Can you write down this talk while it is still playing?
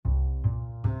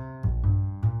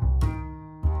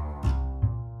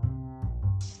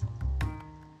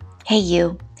Hey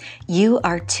you, you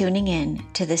are tuning in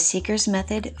to the Seeker's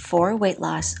Method for Weight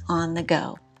Loss on the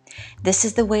Go. This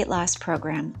is the weight loss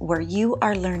program where you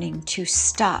are learning to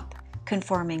stop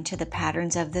conforming to the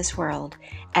patterns of this world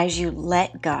as you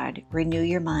let God renew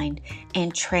your mind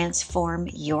and transform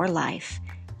your life,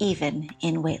 even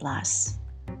in weight loss.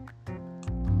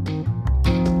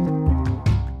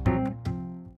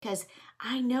 Because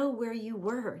I know where you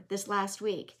were this last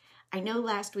week. I know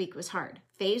last week was hard.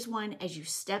 Phase 1, as you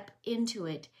step into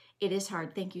it, it is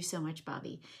hard. Thank you so much,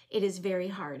 Bobby. It is very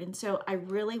hard. And so I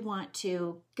really want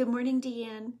to, good morning,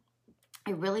 Deanne.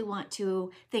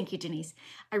 Thank you, Denise.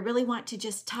 I really want to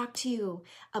just talk to you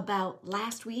about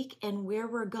last week and where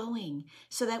we're going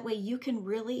so that way you can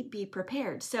really be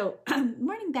prepared. So,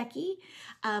 morning, Becky.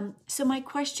 So my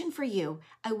question for you,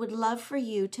 I would love for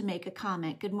you to make a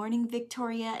comment. Good morning,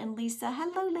 Victoria and Lisa.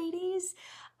 Hello, ladies.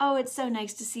 Oh, it's so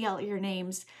nice to see all your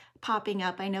names popping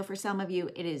up. I know for some of you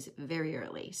it is very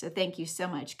early, so thank you so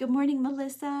much. Good morning,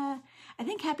 Melissa. I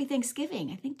think happy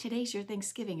Thanksgiving. I think today's your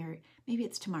Thanksgiving, or maybe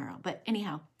it's tomorrow, but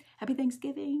anyhow, happy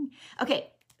Thanksgiving. Okay,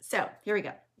 so here we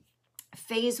go.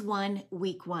 Phase 1,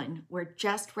 week 1. We're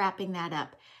just wrapping that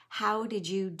up. How did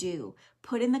you do?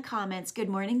 Put in the comments. Good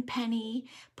morning, Penny.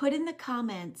 Put in the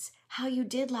comments how you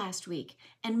did last week.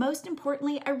 And most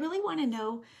importantly, I really want to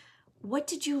know, what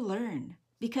did you learn?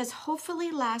 Because hopefully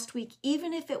last week,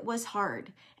 even if it was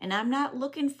hard, and I'm not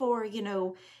looking for,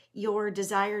 your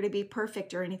desire to be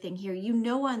perfect or anything here,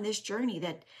 on this journey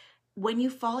that when you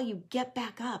fall, you get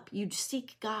back up, you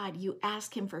seek God, you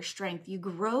ask Him for strength, you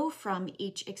grow from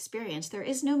each experience. There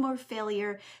is no more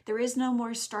failure. There is no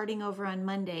more starting over on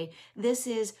Monday. This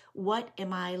is, what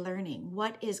am I learning?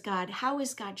 What is God? How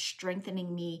is God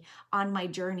strengthening me on my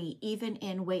journey, even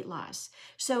in weight loss?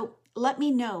 So let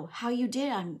me know how you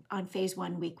did on phase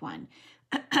 1, week 1.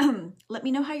 Let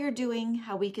me know how you're doing,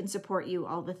 how we can support you,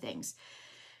 all the things.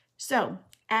 So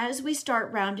as we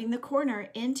start rounding the corner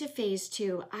into phase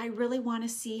 2, I really want to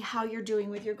see how you're doing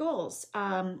with your goals.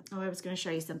 I was going to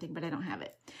show you something, but I don't have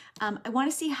it. I want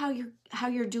to see how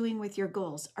you're doing with your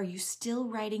goals. Are you still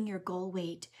writing your goal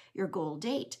weight, your goal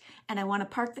date? And I want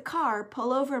to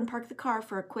pull over and park the car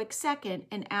for a quick second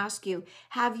and ask you,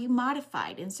 have you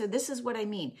modified? And so this is what I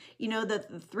mean.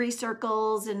 The 3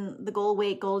 circles and the goal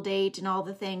weight, goal date, and all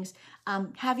the things.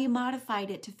 Have you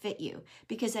modified it to fit you?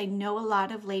 Because I know a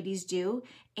lot of ladies do.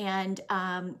 And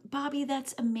Bobby,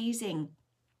 that's amazing.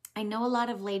 I know a lot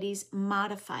of ladies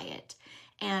modify it.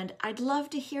 And I'd love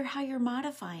to hear how you're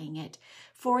modifying it.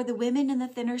 For the women in the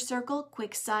thinner circle,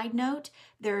 quick side note,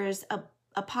 there's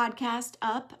a podcast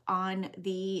up on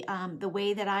the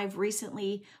way that I've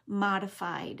recently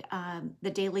modified the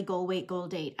daily goal weight, goal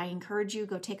date. I encourage you,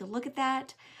 go take a look at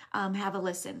that, have a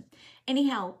listen.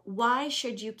 Anyhow, why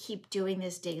should you keep doing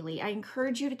this daily? I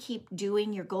encourage you to keep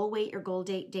doing your goal weight, your goal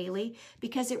date daily,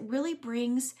 because it really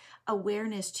brings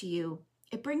awareness to you.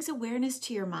 It brings awareness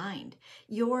to your mind.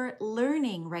 You're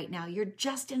learning right now. You're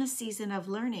just in a season of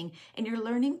learning, and you're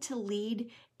learning to lead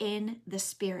in the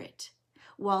spirit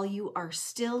while you are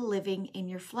still living in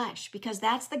your flesh, because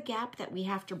that's the gap that we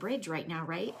have to bridge right now,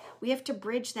 right? We have to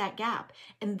bridge that gap.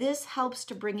 And this helps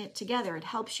to bring it together. It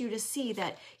helps you to see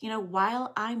that,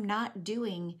 while I'm not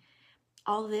doing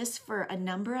all this for a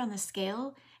number on the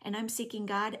scale and I'm seeking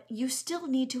God, you still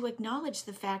need to acknowledge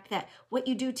the fact that what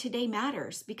you do today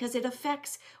matters, because it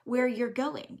affects where you're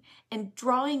going. And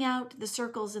drawing out the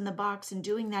circles in the box and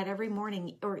doing that every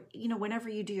morning, or whenever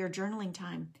you do your journaling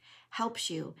time, helps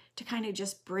you to kind of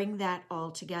just bring that all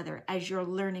together as you're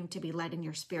learning to be led in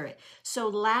your spirit. So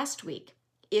last week,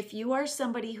 if you are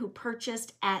somebody who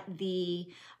purchased at the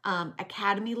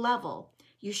academy level,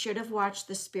 you should have watched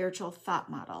the spiritual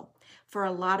thought model. For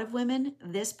a lot of women,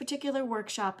 this particular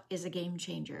workshop is a game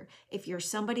changer. If you're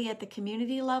somebody at the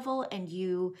community level and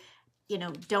you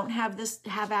don't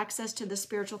have access to the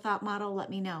spiritual thought model, let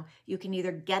me know. You can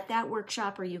either get that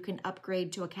workshop or you can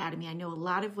upgrade to Academy. I know a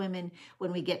lot of women,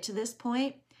 when we get to this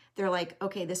point, they're like,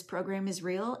 okay, this program is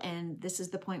real. And this is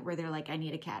the point where they're like, I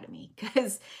need Academy,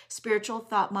 because spiritual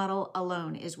thought model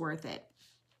alone is worth it.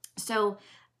 So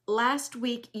last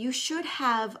week, you should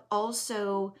have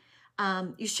also,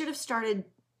 you should have started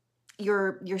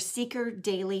your seeker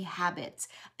daily habits.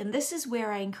 And this is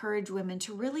where I encourage women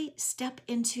to really step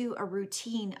into a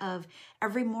routine of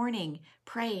every morning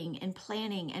praying and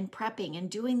planning and prepping and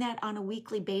doing that on a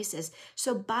weekly basis.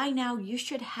 So by now you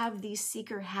should have these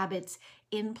seeker habits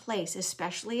in place,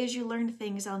 especially as you learned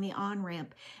things on the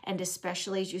on-ramp and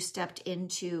especially as you stepped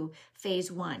into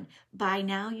phase 1. By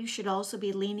now you should also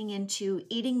be leaning into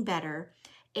eating better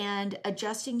and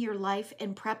adjusting your life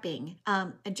and prepping.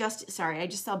 Sorry, I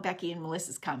just saw Becky and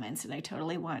Melissa's comments and I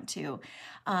totally want to.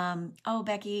 Oh,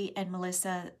 Becky and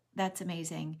Melissa, that's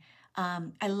amazing.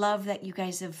 I love that you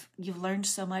guys you've learned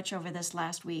so much over this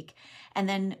last week. And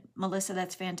then Melissa,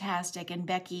 that's fantastic. And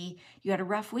Becky, you had a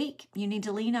rough week. You need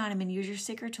to lean on them and use your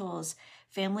seeker tools.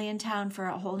 Family in town for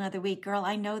a whole nother week. Girl,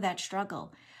 I know that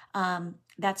struggle.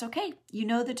 That's okay. You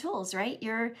know the tools, right?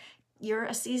 You're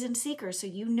a seasoned seeker, so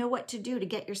you know what to do to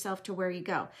get yourself to where you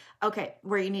go. Okay,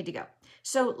 where you need to go.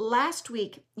 So last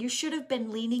week, you should have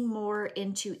been leaning more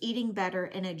into eating better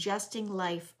and adjusting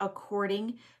life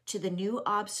according to the new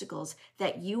obstacles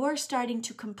that you are starting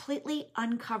to completely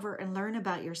uncover and learn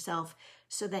about yourself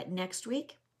so that next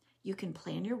week you can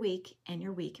plan your week and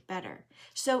your week better.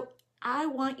 So I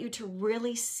want you to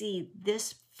really see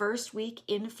this first week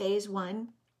in phase 1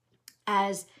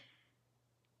 as,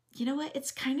 you know what,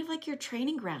 it's kind of like your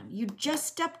training ground. You just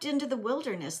stepped into the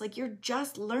wilderness, like you're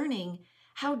just learning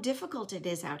how difficult it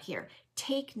is out here.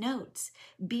 Take notes.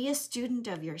 Be a student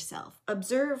of yourself.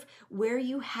 Observe where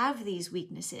you have these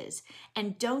weaknesses,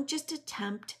 and don't just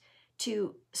attempt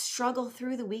to struggle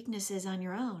through the weaknesses on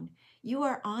your own. You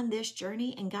are on this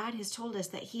journey, and God has told us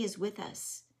that He is with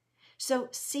us. So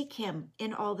seek Him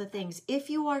in all the things. If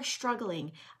you are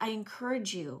struggling, I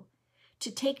encourage you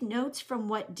to take notes from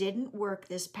what didn't work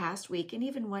this past week and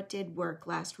even what did work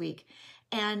last week,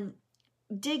 and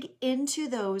dig into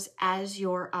those as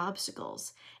your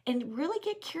obstacles and really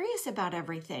get curious about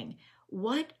everything.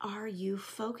 What are you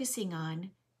focusing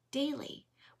on daily?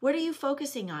 What are you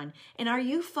focusing on? And are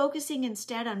you focusing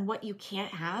instead on what you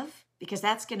can't have? Because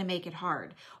that's going to make it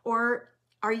hard. Or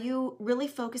are you really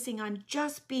focusing on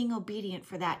just being obedient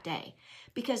for that day?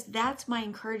 Because that's my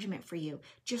encouragement for you.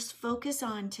 Just focus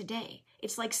on today.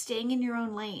 It's like staying in your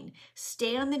own lane.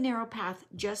 Stay on the narrow path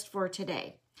just for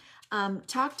today.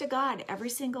 Talk to God every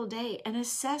single day and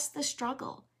assess the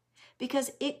struggle,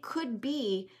 because it could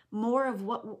be more of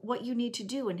what you need to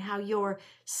do and how you're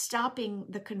stopping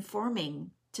the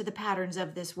conforming to the patterns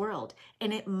of this world.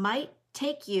 And it might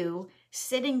take you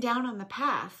sitting down on the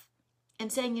path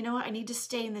and saying, you know what, I need to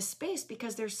stay in this space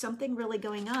because there's something really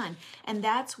going on. And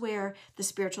that's where the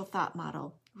spiritual thought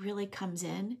model really comes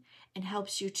in and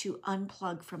helps you to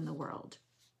unplug from the world.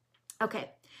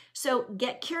 Okay, so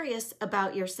get curious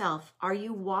about yourself. Are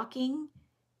you walking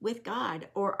with God,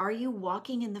 or are you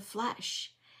walking in the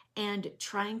flesh and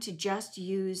trying to just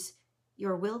use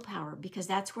your willpower? Because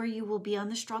that's where you will be on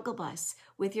the struggle bus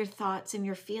with your thoughts and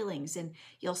your feelings, and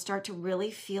you'll start to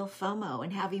really feel FOMO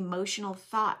and have emotions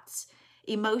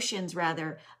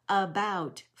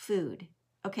about food.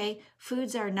 Okay,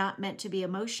 foods are not meant to be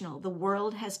emotional. The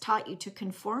world has taught you to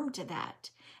conform to that,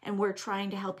 and we're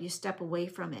trying to help you step away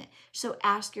from it. So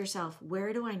ask yourself,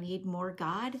 where do I need more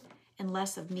God and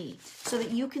less of me? So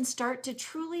that you can start to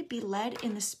truly be led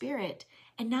in the Spirit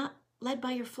and not led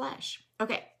by your flesh.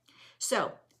 Okay,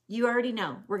 so you already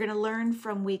know we're going to learn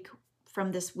from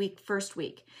this first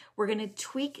week. We're going to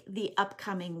tweak the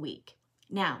upcoming week.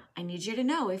 Now, I need you to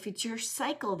know, if it's your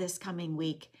cycle this coming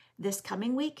week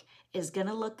is going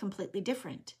to look completely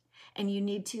different. And you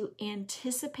need to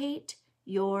anticipate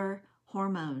your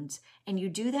hormones. And you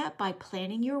do that by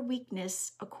planning your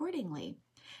weakness accordingly.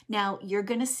 Now, you're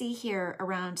going to see here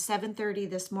around 7:30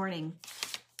 this morning,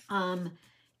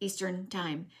 Eastern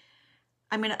time,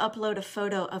 I'm going to upload a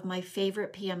photo of my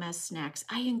favorite PMS snacks.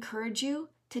 I encourage you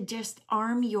to just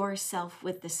arm yourself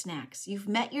with the snacks. You've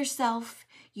met yourself.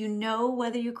 You know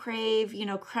whether you crave,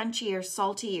 crunchy or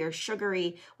salty or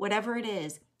sugary, whatever it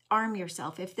is. Arm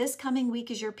yourself. If this coming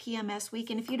week is your PMS week,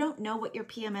 and if you don't know what your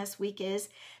PMS week is,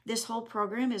 this whole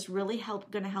program is really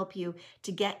going to help you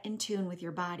to get in tune with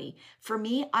your body. For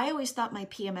me, I always thought my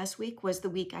PMS week was the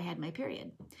week I had my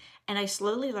period. And I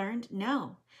slowly learned,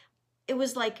 no. It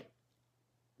was like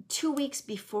 2 weeks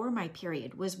before my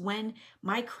period was when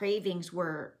my cravings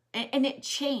were, and it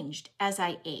changed as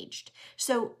I aged.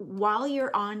 So while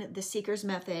you're on the Seeker's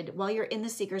Method,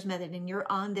 and you're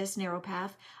on this narrow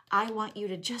path, I want you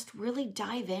to just really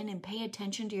dive in and pay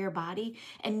attention to your body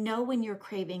and know when your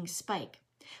cravings spike.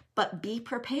 But be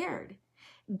prepared.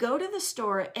 Go to the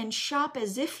store and shop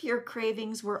as if your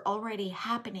cravings were already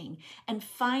happening, and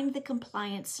find the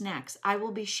compliant snacks. I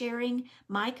will be sharing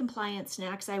my compliant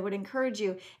snacks. I would encourage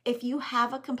you, if you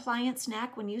have a compliant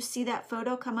snack, when you see that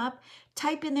photo come up,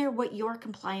 type in there what your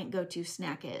compliant go-to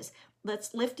snack is.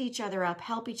 Let's lift each other up,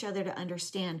 help each other to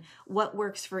understand what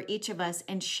works for each of us,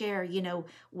 and share,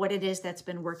 what it is that's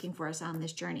been working for us on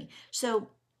this journey. So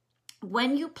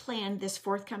when you plan this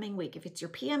forthcoming week, if it's your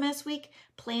PMS week,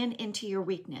 plan into your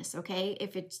weakness, okay?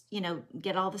 If it's,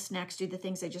 get all the snacks, do the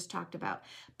things I just talked about.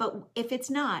 But if it's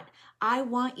not, I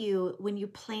want you, when you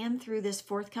plan through this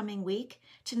forthcoming week,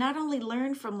 to not only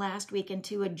learn from last week and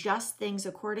to adjust things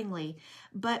accordingly,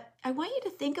 but I want you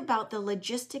to think about the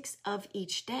logistics of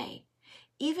each day.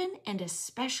 Even and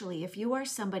especially if you are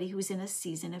somebody who's in a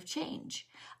season of change.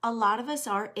 A lot of us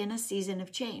are in a season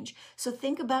of change. So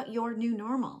think about your new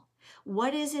normal.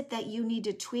 What is it that you need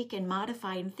to tweak and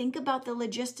modify, and think about the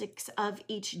logistics of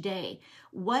each day.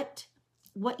 What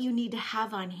you need to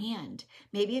have on hand.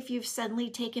 Maybe if you've suddenly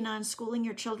taken on schooling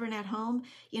your children at home,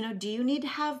 do you need to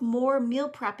have more meal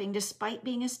prepping despite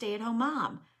being a stay-at-home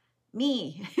mom?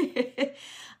 Me.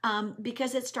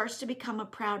 Because it starts to become a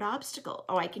proud obstacle.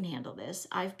 Oh, I can handle this.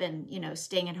 I've been,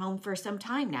 staying at home for some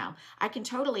time now. I can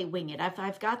totally wing it. If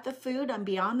I've got the food, I'm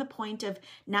beyond the point of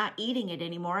not eating it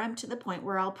anymore. I'm to the point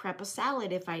where I'll prep a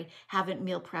salad if I haven't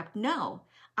meal prepped. No,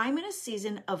 I'm in a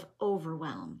season of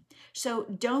overwhelm. So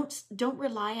don't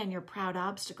rely on your proud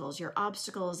obstacles, your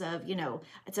obstacles of,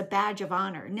 it's a badge of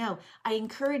honor. No, I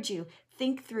encourage you,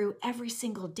 think through every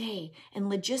single day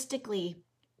and logistically,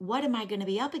 what am I going to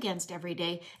be up against every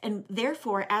day? And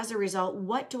therefore, as a result,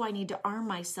 what do I need to arm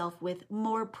myself with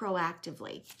more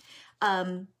proactively?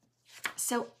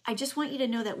 So I just want you to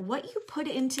know that what you put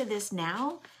into this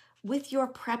now, with your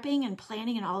prepping and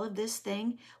planning and all of this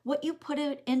thing, what you put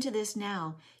into this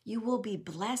now, you will be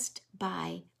blessed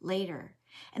by later.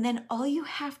 And then all you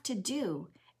have to do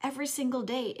every single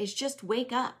day is just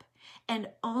wake up and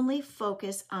only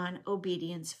focus on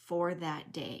obedience for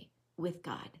that day with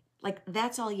God. Like,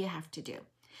 that's all you have to do.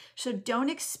 So don't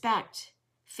expect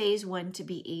phase 1 to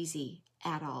be easy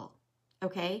at all,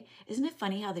 okay? Isn't it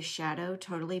funny how the shadow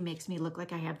totally makes me look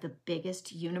like I have the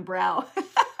biggest unibrow?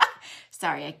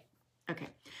 Sorry, okay.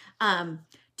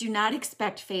 Do not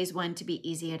expect phase 1 to be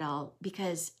easy at all,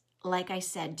 because like I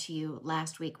said to you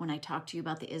last week when I talked to you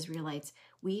about the Israelites,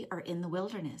 we are in the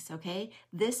wilderness, okay?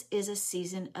 This is a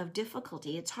season of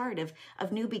difficulty. It's hard,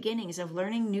 of new beginnings, of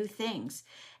learning new things.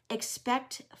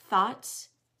 Expect thoughts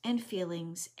and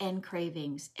feelings and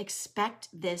cravings. Expect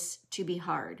this to be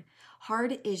hard.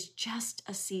 Hard is just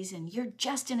a season. You're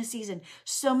just in a season.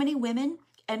 So many women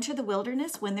enter the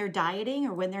wilderness when they're dieting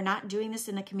or when they're not doing this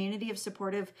in a community of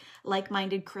supportive,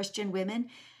 like-minded Christian women.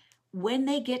 When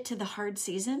they get to the hard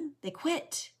season, they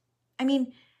quit. I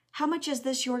mean, how much is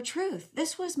this your truth?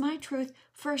 This was my truth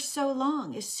for so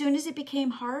long. As soon as it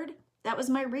became hard, that was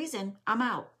my reason. I'm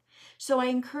out. So I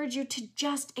encourage you to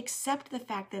just accept the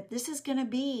fact that this is going to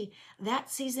be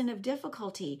that season of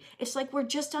difficulty. It's like we're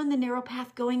just on the narrow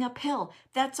path going uphill.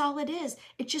 That's all it is.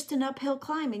 It's just an uphill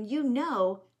climb. And you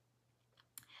know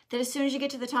that as soon as you get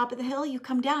to the top of the hill, you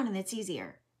come down and it's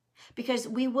easier. Because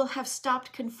we will have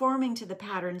stopped conforming to the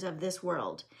patterns of this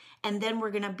world. And then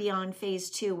we're going to be on phase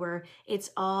 2 where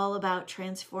it's all about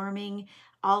transforming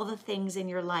all the things in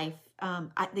your life.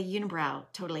 The unibrow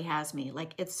totally has me.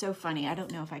 Like, it's so funny. I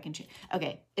don't know if I can change.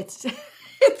 Okay, it's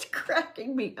it's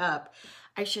cracking me up.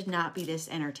 I should not be this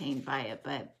entertained by it,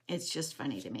 but it's just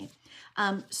funny to me.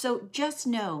 So just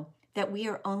know that we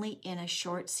are only in a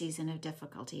short season of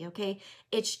difficulty, okay?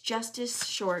 It's just as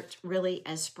short, really,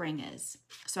 as spring is.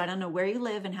 So I don't know where you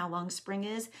live and how long spring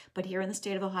is, but here in the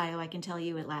state of Ohio, I can tell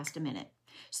you it lasts a minute.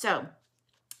 So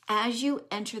as you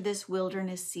enter this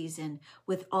wilderness season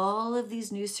with all of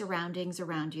these new surroundings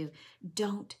around you,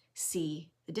 don't see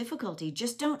the difficulty.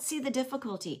 Just don't see the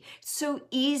difficulty. It's so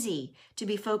easy to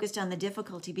be focused on the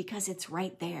difficulty because it's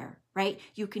right there, right?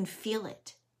 You can feel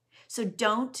it. So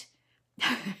don't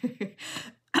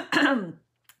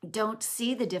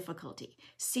see the difficulty.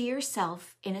 See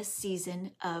yourself in a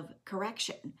season of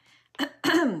correction.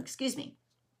 Excuse me.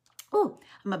 Oh,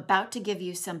 I'm about to give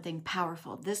you something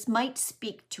powerful. This might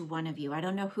speak to one of you. I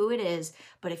don't know who it is,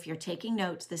 but if you're taking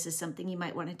notes, this is something you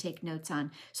might want to take notes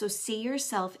on. So see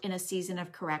yourself in a season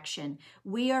of correction.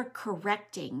 We are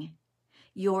correcting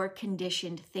your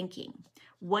conditioned thinking.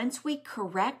 Once we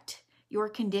correct your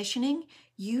conditioning,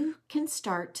 you can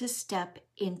start to step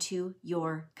into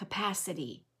your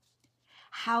capacity.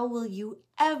 How will you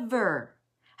ever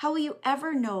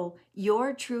know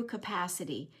your true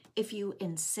capacity if you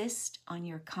insist on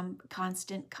your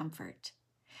constant comfort?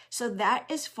 So that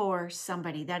is for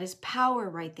somebody. That is power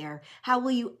right there. How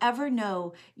will you ever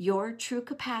know your true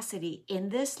capacity in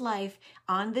this life,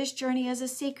 on this journey as a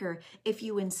seeker, if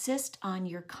you insist on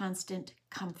your constant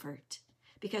comfort?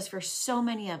 Because for so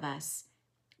many of us,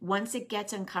 once it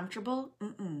gets uncomfortable,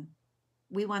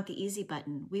 we want the easy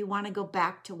button. We want to go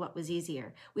back to what was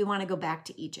easier. We want to go back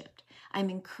to Egypt. I'm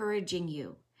encouraging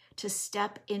you to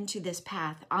step into this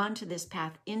path, onto this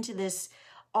path, into this,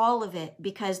 all of it,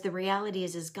 because the reality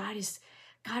is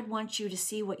God wants you to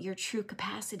see what your true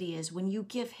capacity is when you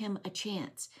give him a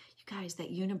chance. You guys,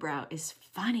 that unibrow is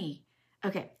funny.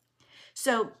 Okay,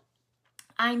 so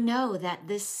I know that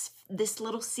this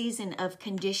little season of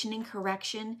conditioning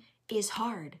correction is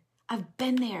hard. I've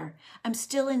been there. I'm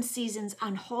still in seasons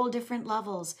on whole different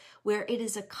levels where it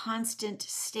is a constant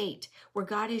state, where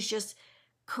God is just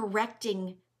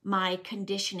correcting my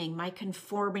conditioning, my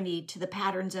conformity to the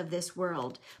patterns of this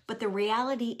world. But the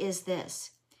reality is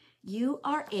this: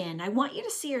 I want you to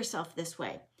see yourself this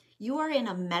way. You are in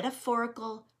a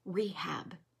metaphorical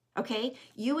rehab, okay?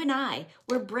 You and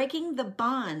we're breaking the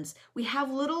bonds. We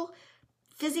have little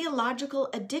physiological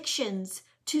addictions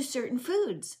to certain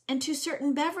foods and to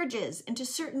certain beverages and to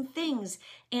certain things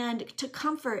and to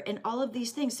comfort and all of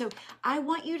these things. So I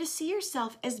want you to see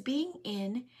yourself as being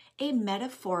in a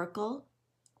metaphorical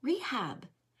rehab.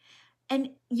 And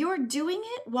you're doing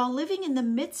it while living in the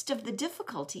midst of the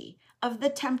difficulty, of the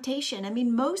temptation. I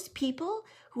mean, most people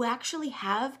who actually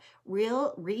have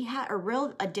real rehab or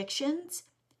real addictions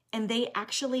and they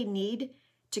actually need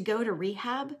to go to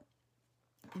rehab,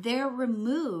 they're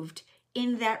removed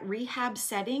in that rehab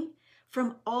setting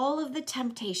from all of the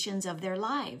temptations of their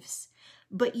lives.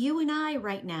 But you and I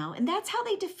right now, and that's how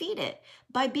they defeat it,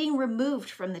 by being removed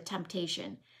from the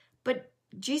temptation. But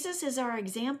Jesus is our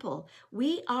example.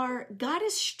 God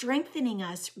is strengthening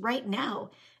us right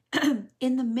now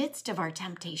in the midst of our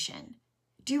temptation.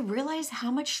 Do you realize how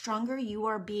much stronger you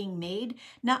are being made?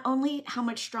 Not only how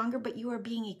much stronger, but you are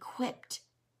being equipped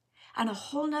on a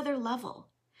whole nother level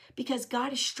because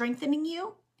God is strengthening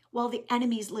you while the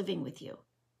enemy's living with you.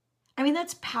 I mean,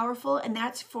 that's powerful, and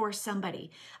that's for somebody.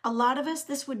 A lot of us,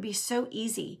 this would be so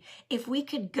easy if we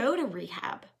could go to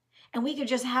rehab and we could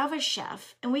just have a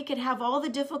chef and we could have all the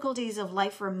difficulties of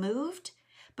life removed.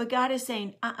 But God is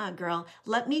saying, girl,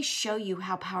 let me show you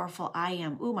how powerful I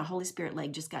am. Ooh, my Holy Spirit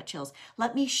leg just got chills.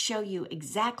 Let me show you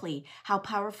exactly how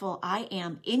powerful I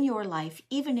am in your life,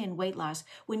 even in weight loss.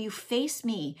 When you face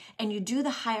me and you do the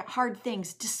hard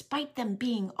things, despite them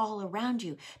being all around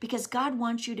you, because God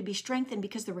wants you to be strengthened.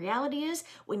 Because the reality is,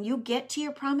 when you get to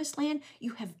your promised land,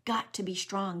 you have got to be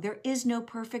strong. There is no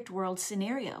perfect world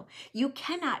scenario. You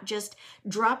cannot just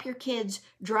drop your kids,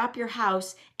 drop your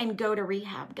house, and go to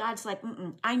rehab. God's like,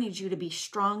 I need you to be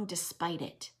strong despite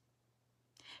it.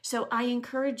 So I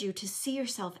encourage you to see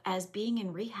yourself as being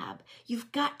in rehab.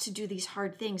 You've got to do these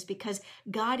hard things because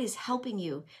God is helping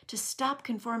you to stop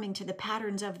conforming to the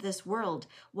patterns of this world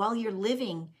while you're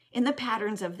living in the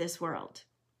patterns of this world.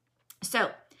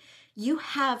 So you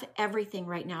have everything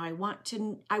right now. I want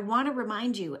to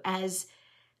remind you as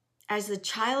the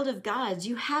child of God,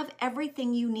 you have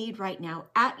everything you need right now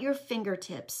at your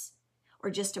fingertips,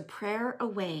 or just a prayer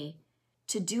away,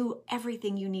 to do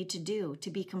everything you need to do to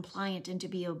be compliant and to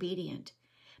be obedient.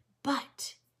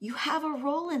 But you have a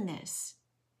role in this.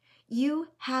 You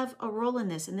have a role in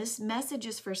this, and this message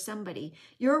is for somebody.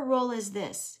 Your role is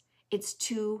this. It's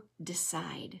to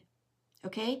decide,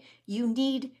 okay? You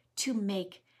need to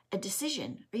make a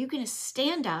decision. Are you going to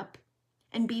stand up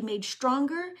and be made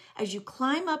stronger as you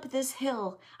climb up this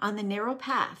hill on the narrow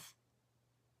path?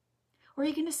 Or are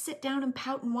you going to sit down and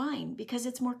pout and whine because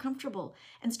it's more comfortable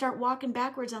and start walking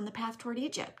backwards on the path toward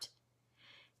Egypt?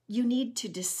 You need to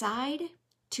decide,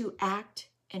 to act,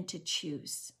 and to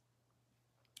choose.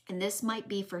 And this might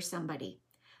be for somebody.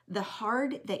 The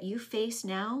hard that you face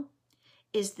now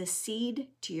is the seed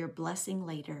to your blessing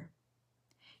later.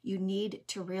 You need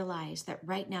to realize that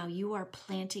right now you are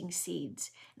planting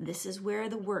seeds. This is where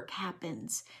the work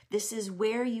happens. This is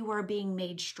where you are being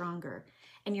made stronger.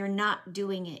 And you're not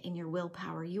doing it in your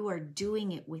willpower. You are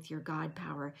doing it with your God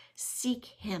power. Seek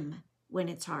him when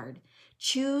it's hard.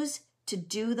 Choose to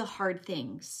do the hard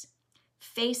things.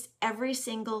 Face every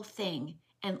single thing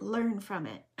and learn from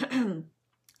it.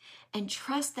 And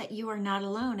trust that you are not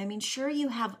alone. I mean, sure, you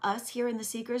have us here in the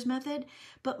Seeker's Method,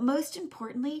 but most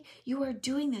importantly, you are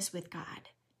doing this with God.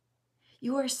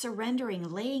 You are surrendering,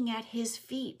 laying at his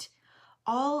feet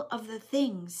all of the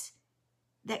things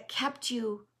that kept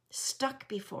you stuck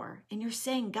before. And you're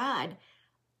saying, God,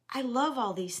 I love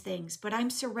all these things, but I'm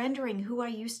surrendering who I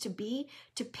used to be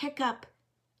to pick up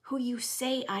who you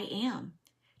say I am,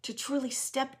 to truly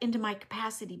step into my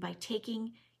capacity by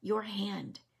taking your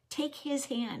hand. Take his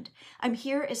hand. I'm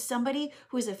here as somebody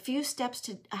who is a few steps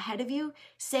ahead of you,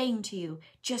 saying to you,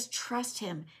 just trust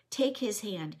him. Take his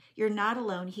hand. You're not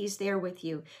alone. He's there with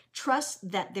you. Trust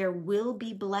that there will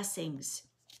be blessings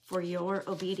for your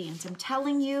obedience. I'm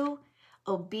telling you,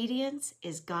 obedience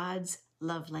is God's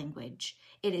love language.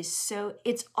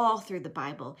 It's all through the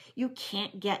Bible. You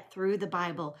can't get through the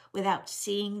Bible without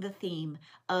seeing the theme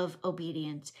of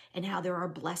obedience and how there are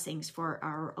blessings for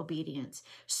our obedience.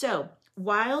 So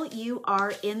while you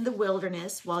are in the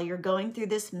wilderness, while you're going through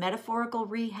this metaphorical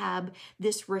rehab,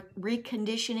 this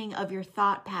reconditioning of your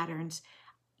thought patterns,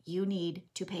 you need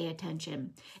to pay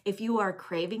attention. If you are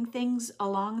craving things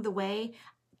along the way,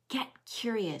 get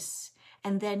curious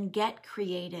and then get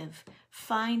creative.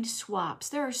 Find swaps.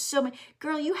 There are so many.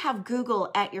 Girl, you have Google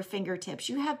at your fingertips.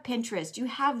 You have Pinterest. You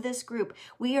have this group.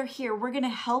 We are here. We're going to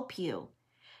help you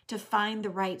to find the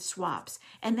right swaps.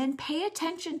 And then pay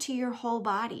attention to your whole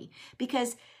body,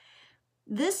 because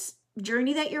this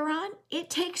journey that you're on, it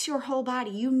takes your whole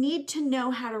body. You need to know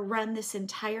how to run this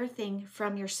entire thing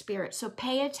from your spirit. So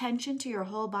pay attention to your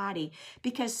whole body,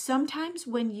 because sometimes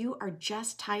when you are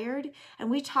just tired, and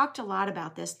we talked a lot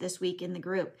about this week in the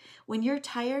group, when you're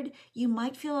tired, you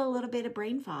might feel a little bit of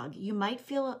brain fog. You might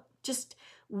feel just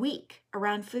weak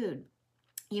around food.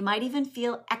 You might even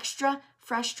feel extra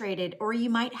frustrated, or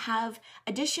you might have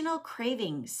additional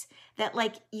cravings that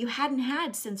like you hadn't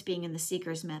had since being in the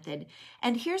Seeker's Method.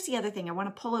 And here's the other thing. I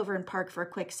want to pull over and park for a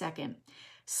quick second.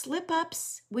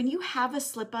 Slip-ups, when you have a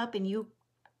slip-up and you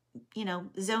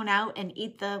zone out and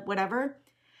eat the whatever,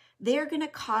 they're going to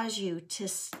cause you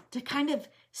to kind of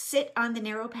sit on the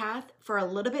narrow path for a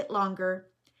little bit longer,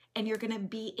 and you're going to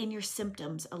be in your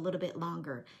symptoms a little bit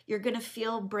longer. You're going to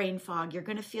feel brain fog. You're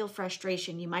going to feel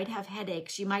frustration. You might have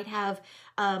headaches. You might have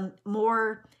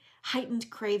more heightened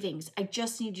cravings. I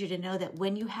just need you to know that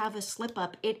when you have a slip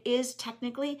up, it is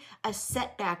technically a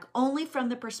setback, only from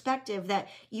the perspective that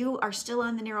you are still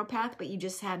on the narrow path, but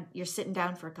you're sitting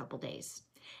down for a couple days.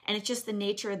 And it's just the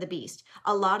nature of the beast.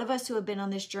 A lot of us who have been on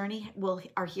this journey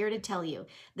are here to tell you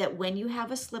that when you have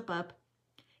a slip up,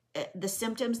 the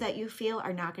symptoms that you feel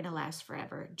are not going to last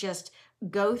forever. Just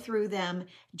go through them,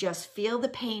 just feel the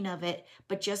pain of it,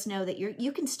 but just know that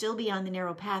you can still be on the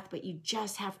narrow path, but you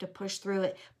just have to push through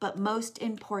it. But most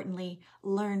importantly,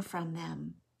 learn from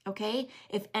them. Okay?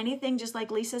 If anything, just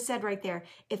like Lisa said right there,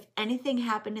 if anything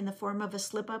happened in the form of a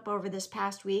slip up over this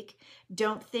past week,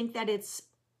 don't think that it's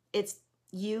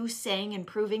you saying and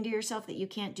proving to yourself that you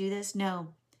can't do this. No,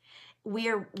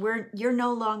 you're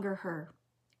no longer her.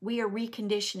 We are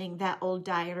reconditioning that old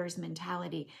dieter's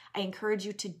mentality. I encourage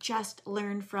you to just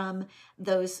learn from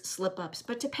those slip-ups,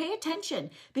 but to pay attention,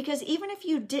 because even if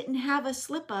you didn't have a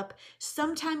slip-up,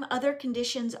 sometime other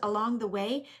conditions along the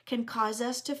way can cause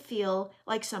us to feel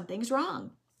like something's wrong.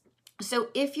 So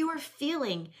if you are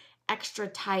feeling extra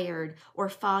tired or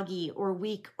foggy or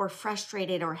weak or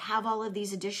frustrated or have all of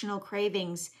these additional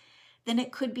cravings, then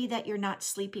it could be that you're not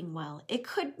sleeping well. It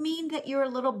could mean that you're a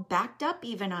little backed up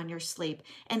even on your sleep,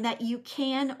 and that you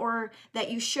can, or that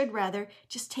you should rather,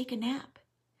 just take a nap.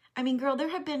 I mean, girl,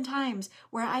 there have been times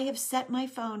where I have set my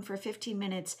phone for 15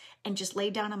 minutes and just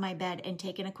laid down on my bed and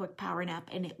taken a quick power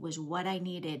nap, and it was what I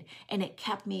needed, and it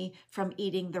kept me from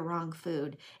eating the wrong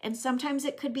food. And sometimes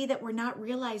it could be that we're not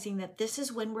realizing that this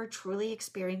is when we're truly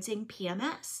experiencing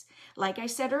PMS. Like I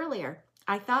said earlier,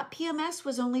 I thought PMS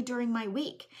was only during my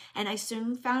week, and I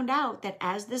soon found out that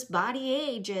as this body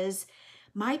ages,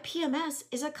 my PMS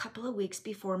is a couple of weeks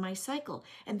before my cycle.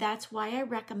 And that's why I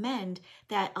recommend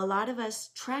that a lot of us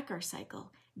track our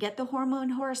cycle. Get the Hormone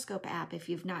Horoscope app if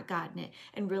you've not gotten it,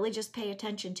 and really just pay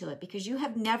attention to it, because you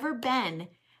have never been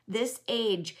this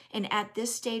age and at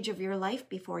this stage of your life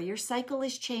before. Your cycle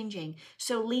is changing.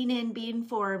 So lean in, be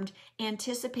informed,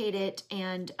 anticipate it,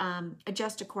 and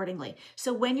adjust accordingly.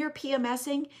 So when you're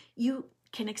PMSing, you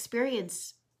can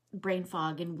experience brain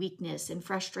fog and weakness and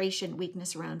frustration,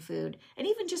 weakness around food, and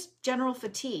even just general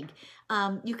fatigue.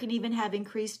 You can even have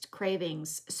increased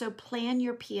cravings. So plan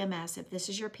your PMS, if this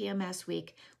is your PMS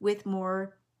week, with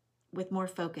more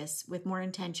focus, with more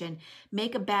intention.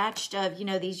 Make a batch of,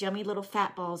 these yummy little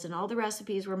fat balls and all the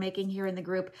recipes we're making here in the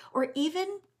group. Or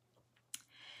even,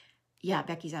 yeah,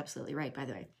 Becky's absolutely right, by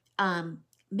the way.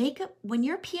 When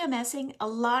you're PMSing, a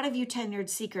lot of you tenured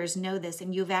seekers know this,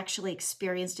 and you've actually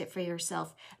experienced it for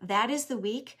yourself. That is the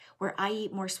week where I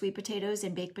eat more sweet potatoes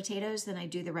and baked potatoes than I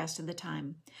do the rest of the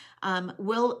time.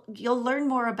 You'll learn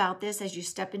more about this as you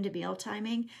step into meal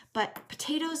timing, but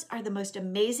potatoes are the most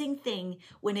amazing thing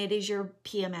when it is your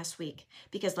PMS week,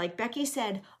 because like Becky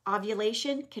said,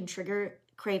 ovulation can trigger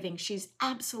craving. She's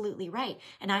absolutely right.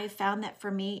 And I have found that for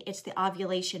me, it's the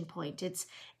ovulation point.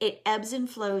 It ebbs and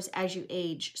flows as you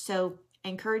age. So I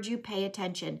encourage you, pay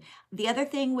attention. The other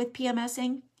thing with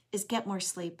PMSing is get more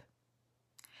sleep.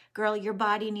 Girl, your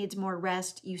body needs more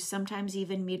rest. You sometimes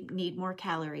even need more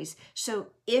calories. So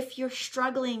if you're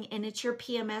struggling and it's your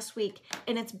PMS week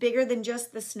and it's bigger than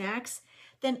just the snacks,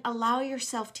 then allow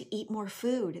yourself to eat more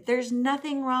food. There's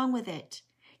nothing wrong with it.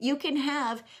 You can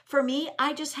have, for me,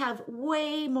 I just have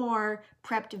way more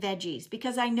prepped veggies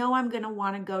because I know I'm going to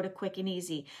want to go to quick and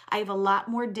easy. I have a lot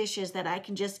more dishes that I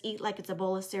can just eat like it's a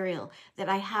bowl of cereal that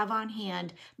I have on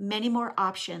hand, many more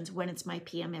options when it's my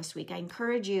PMS week. I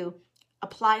encourage you,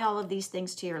 apply all of these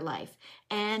things to your life.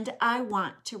 And I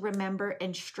want to remember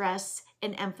and stress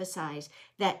and emphasize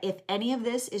that if any of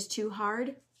this is too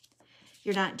hard,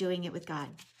 you're not doing it with God.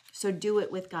 So do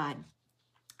it with God.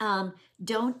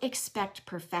 Don't expect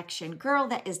perfection. Girl,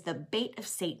 that is the bait of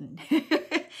Satan.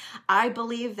 I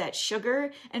believe that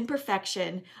sugar and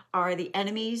perfection are the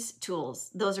enemy's tools.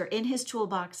 Those are in his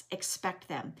toolbox. Expect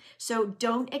them. So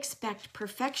don't expect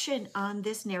perfection on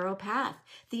this narrow path.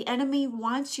 The enemy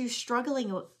wants you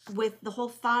struggling with the whole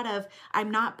thought of, I'm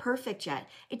not perfect yet.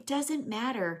 It doesn't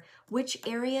matter which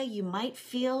area you might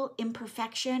feel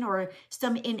imperfection or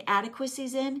some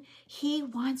inadequacies in. He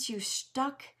wants you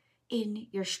stuck in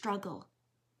your struggle.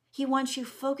 He wants you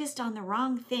focused on the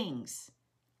wrong things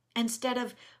instead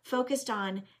of focused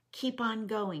on keep on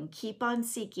going, keep on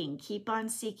seeking,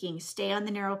 stay on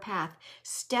the narrow path.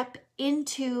 Step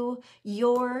into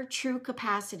your true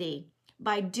capacity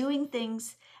by doing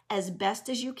things as best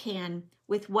as you can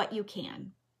with what you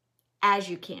can, as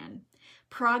you can.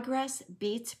 Progress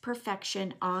beats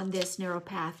perfection on this narrow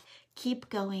path. Keep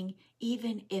going,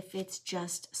 even if it's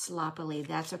just sloppily.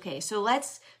 That's okay. So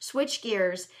let's switch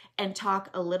gears and talk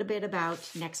a little bit about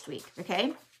next week,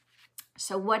 okay?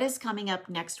 So what is coming up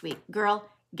next week? Girl,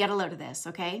 get a load of this,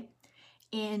 okay?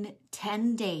 In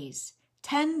 10 days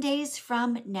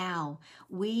from now,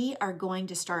 we are going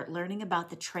to start learning about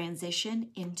the transition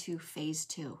into phase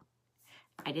 2.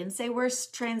 I didn't say we're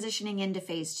transitioning into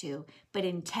phase 2, but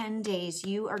in 10 days,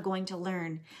 you are going to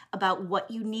learn about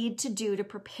what you need to do to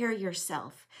prepare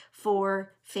yourself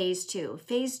for phase 2.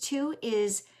 Phase 2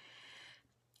 is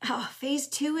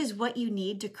what you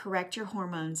need to correct your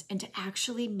hormones and to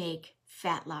actually make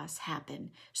fat loss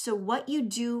happen. So what you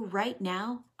do right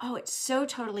now, it so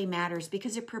totally matters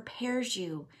because it prepares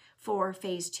you for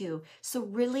phase 2. So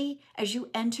really, as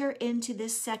you enter into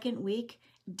this second week,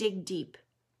 dig deep.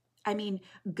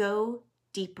 Go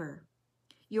deeper.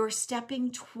 You're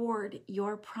stepping toward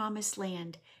your promised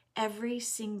land every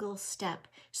single step.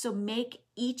 So make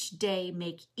each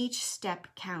step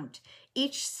count.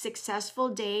 Each successful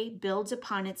day builds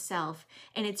upon itself,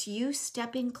 and it's you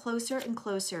stepping closer and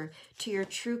closer to your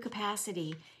true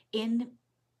capacity in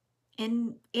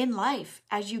life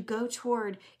as you go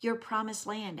toward your promised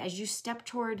land, as you step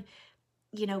toward,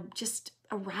 just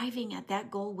arriving at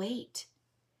that goal weight.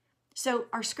 So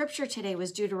our scripture today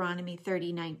was Deuteronomy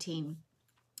 30:19,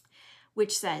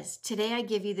 which says, "Today I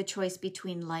give you the choice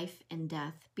between life and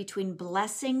death, between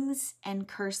blessings and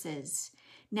curses.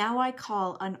 Now I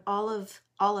call on all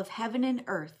of heaven and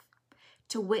earth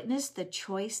to witness the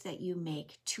choice that you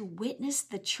make," to witness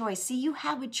the choice. See, you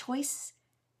have a choice.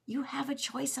 You have a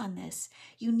choice on this.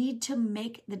 You need to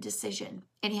make the decision.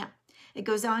 Anyhow, it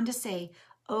goes on to say,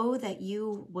 "Oh, that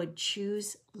you would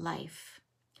choose life,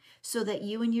 so that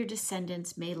you and your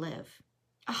descendants may live."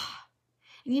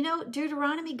 And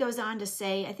Deuteronomy goes on to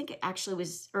say, I think it actually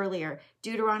was earlier,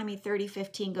 Deuteronomy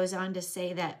 30:15 goes on to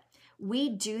say that we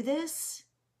do this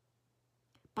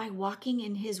by walking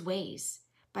in his ways,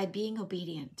 by being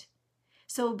obedient.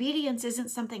 So obedience isn't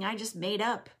something I just made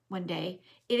up one day.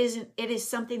 It is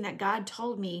something that God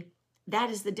told me that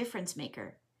is the difference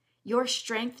maker. Your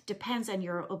strength depends on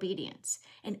your obedience.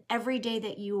 And every day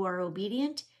that you are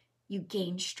obedient, you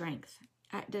gain strength.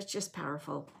 That's just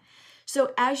powerful.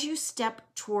 So as you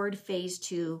step toward phase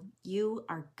 2, you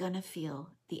are going to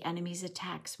feel the enemy's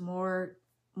attacks more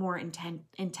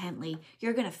intently.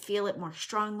 You're going to feel it more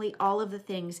strongly, all of the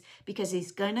things, because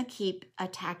he's going to keep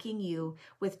attacking you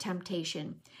with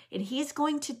temptation. And he's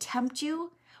going to tempt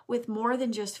you with more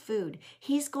than just food.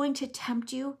 He's going to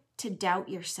tempt you to doubt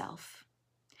yourself.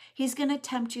 He's going to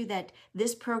tempt you that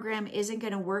this program isn't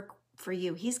going to work for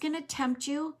you. He's going to tempt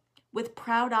you with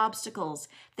proud obstacles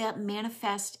that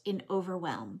manifest in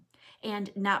overwhelm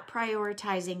and not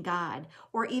prioritizing God,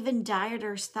 or even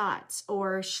dieter's thoughts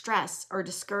or stress or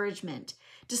discouragement.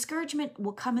 Discouragement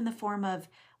will come in the form of,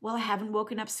 well, I haven't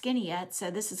woken up skinny yet,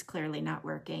 so this is clearly not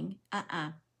working.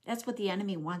 That's what the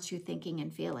enemy wants you thinking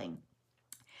and feeling.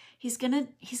 He's gonna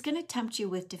tempt you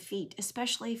with defeat,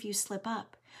 especially if you slip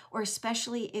up, or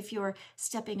especially if you're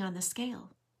stepping on the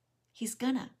scale. He's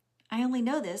gonna. I only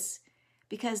know this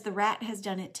because the rat has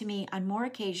done it to me on more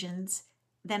occasions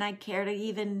than I care to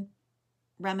even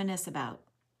reminisce about.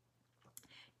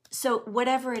 So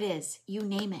whatever it is, you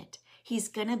name it, he's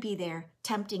going to be there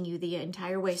tempting you the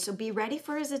entire way. So be ready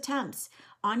for his attempts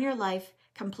on your life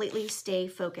Completely stay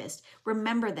focused.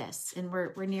 Remember this, and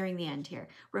we're nearing the end here.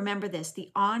 Remember this,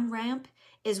 the on-ramp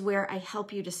is where I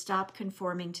help you to stop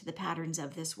conforming to the patterns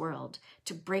of this world,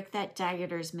 to break that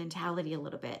dieter's mentality a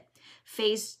little bit.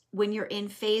 When you're in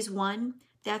phase 1,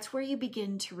 that's where you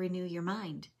begin to renew your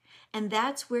mind. And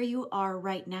that's where you are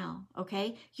right now,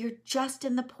 okay? You're just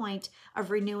in the point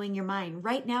of renewing your mind.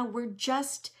 Right now, we're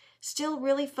just still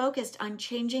really focused on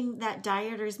changing that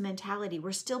dieter's mentality.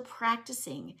 We're still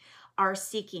practicing our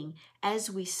seeking as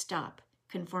we stop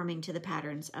conforming to the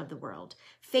patterns of the world.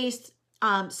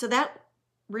 So that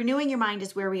renewing your mind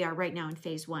is where we are right now in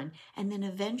phase 1. And then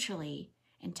eventually,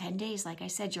 in 10 days, like I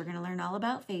said, you're going to learn all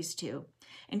about phase 2.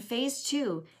 And phase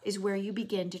 2 is where you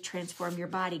begin to transform your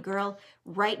body. Girl,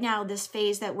 right now, this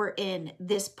phase that we're in,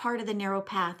 this part of the narrow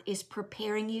path is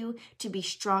preparing you to be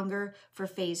stronger for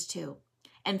phase 2.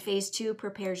 And phase 2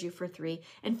 prepares you for 3.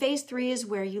 And phase 3 is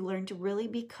where you learn to really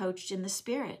be coached in the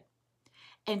spirit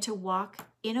and to walk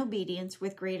in obedience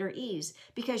with greater ease.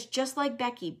 Because just like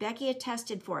Becky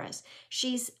attested for us,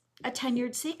 she's a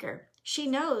tenured seeker. She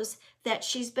knows that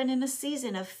she's been in a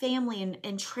season of family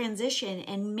and transition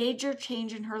and major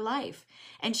change in her life.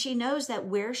 And she knows that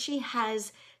where she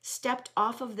has stepped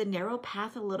off of the narrow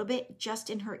path a little bit just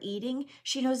in her eating,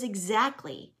 she knows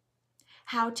exactly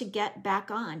how to get back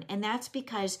on. And that's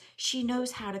because she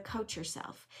knows how to coach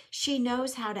herself. She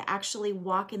knows how to actually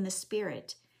walk in the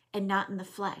spirit and not in the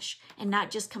flesh, and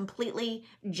not just completely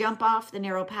jump off the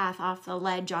narrow path, off the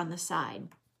ledge on the side.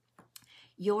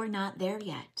 You're not there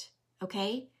yet,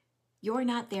 okay? You're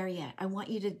not there yet. I want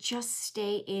you to just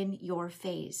stay in your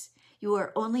phase. You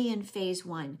are only in phase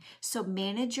 1. So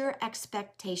manage your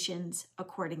expectations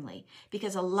accordingly,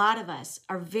 because a lot of us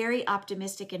are very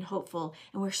optimistic and hopeful,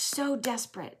 and we're so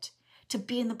desperate to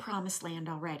be in the promised land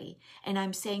already. And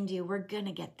I'm saying to you, we're going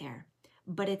to get there.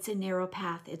 But it's a narrow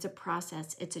path, it's a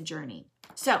process, it's a journey.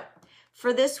 So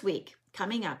for this week,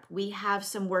 coming up, we have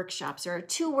some workshops. There are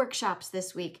 2 workshops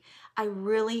this week. I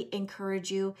really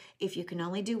encourage you, if you can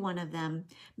only do one of them,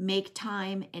 make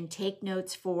time and take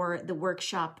notes for the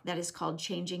workshop that is called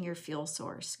Changing Your Fuel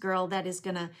Source. Girl, that is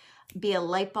going to be a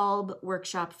light bulb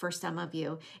workshop for some of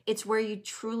you. It's where you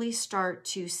truly start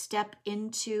to step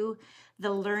into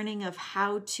the learning of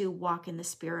how to walk in the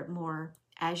spirit more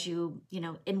as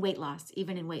in weight loss,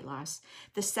 even in weight loss.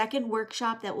 The second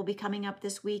workshop that will be coming up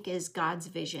this week is God's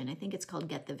Vision. I think it's called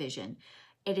Get the Vision.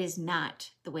 It is not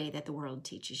the way that the world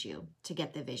teaches you to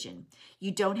get the vision.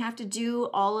 You don't have to do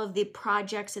all of the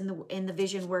projects in the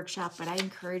vision workshop, but I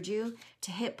encourage you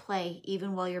to hit play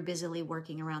even while you're busily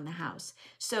working around the house.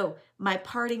 So my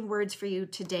parting words for you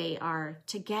today are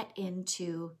to get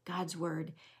into God's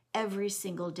word every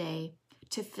single day,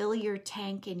 to fill your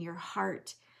tank and your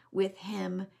heart with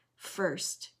him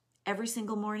first, every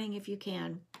single morning if you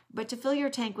can, but to fill your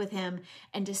tank with him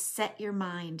and to set your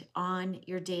mind on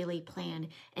your daily plan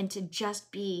and to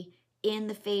just be in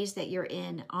the phase that you're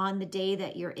in, on the day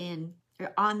that you're in,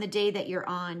 or on the day that you're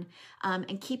on,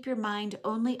 and keep your mind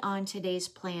only on today's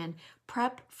plan.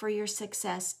 Prep for your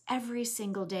success every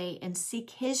single day and seek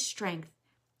his strength,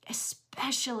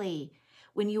 especially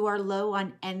when you are low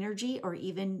on energy or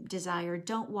even desire.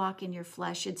 Don't walk in your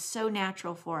flesh. It's so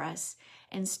natural for us.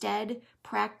 Instead,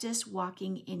 practice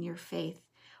walking in your faith.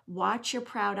 Watch your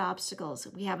proud obstacles.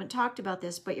 We haven't talked about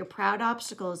this, but your proud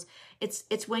obstacles,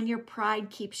 it's when your pride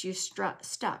keeps you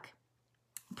stuck.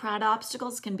 Proud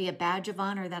obstacles can be a badge of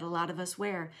honor that a lot of us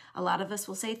wear. A lot of us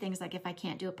will say things like, if I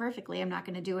can't do it perfectly, I'm not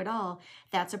going to do it all.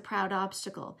 That's a proud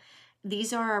obstacle.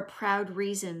 These are our proud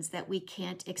reasons that we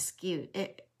can't escape.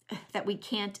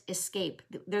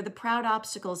 They're the proud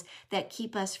obstacles that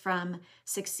keep us from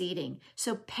succeeding.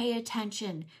 So pay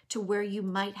attention to where you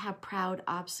might have proud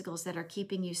obstacles that are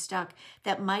keeping you stuck,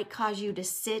 that might cause you to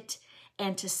sit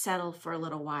and to settle for a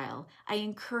little while. I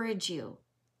encourage you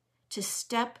to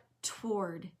step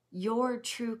toward your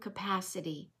true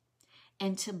capacity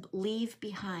and to leave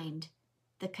behind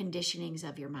the conditionings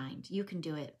of your mind. You can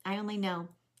do it. I only know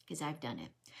because I've done it.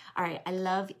 All right. I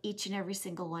love each and every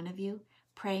single one of you.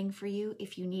 Praying for you.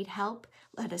 If you need help,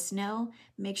 let us know.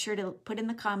 Make sure to put in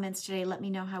the comments today. Let me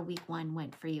know how week 1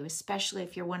 went for you, especially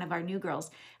if you're one of our new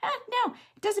girls. No,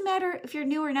 it doesn't matter if you're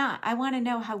new or not. I want to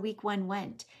know how week 1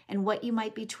 went and what you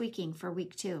might be tweaking for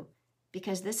week 2,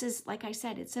 because this is, like I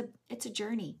said, it's a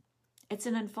journey. It's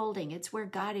an unfolding. It's where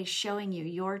God is showing you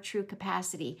your true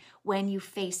capacity when you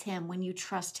face him, when you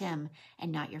trust him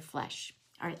and not your flesh.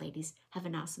 All right, ladies, have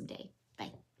an awesome day.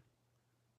 Bye.